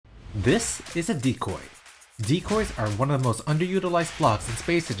This is a decoy. Decoys are one of the most underutilized blocks in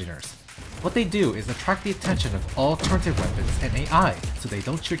Space Engineers. What they do is attract the attention of all alternative weapons and AI so they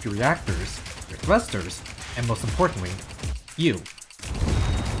don't shoot your reactors, your thrusters, and most importantly, you.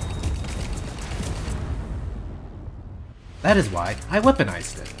 That is why I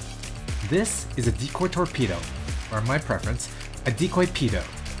weaponized it. This is a Decoy Torpedo, or in my preference, a Decoy Pedo.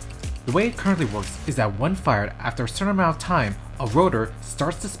 The way it currently works is that when fired after a certain amount of time, a rotor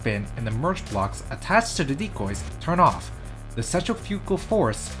starts to spin and the merge blocks attached to the decoys turn off. The centrifugal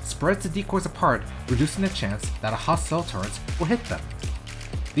force spreads the decoys apart, reducing the chance that a hostile turret will hit them.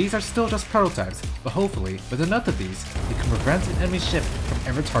 These are still just prototypes, but hopefully with enough of these, you can prevent an enemy ship from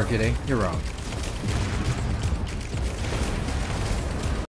ever targeting your own.